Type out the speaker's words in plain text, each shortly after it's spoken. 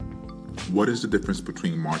What is the difference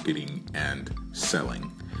between marketing and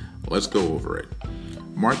selling? Let's go over it.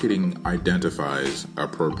 Marketing identifies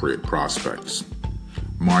appropriate prospects.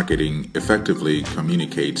 Marketing effectively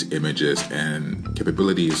communicates images and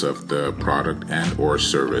capabilities of the product and or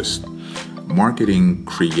service. Marketing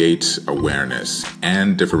creates awareness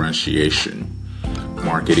and differentiation.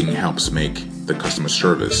 Marketing helps make the customer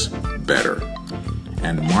service better.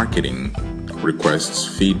 And marketing requests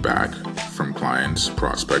feedback from clients,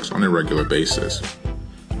 prospects on a regular basis.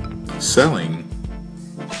 Selling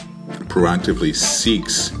proactively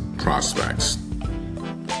seeks prospects.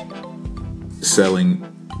 Selling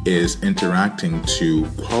is interacting to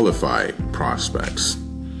qualify prospects.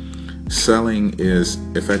 Selling is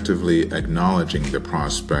effectively acknowledging the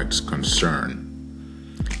prospect's concern.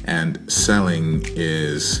 And selling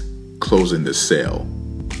is closing the sale.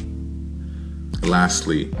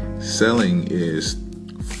 Lastly, selling is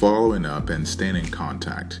following up and staying in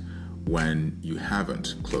contact when you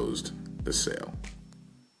haven't closed the sale.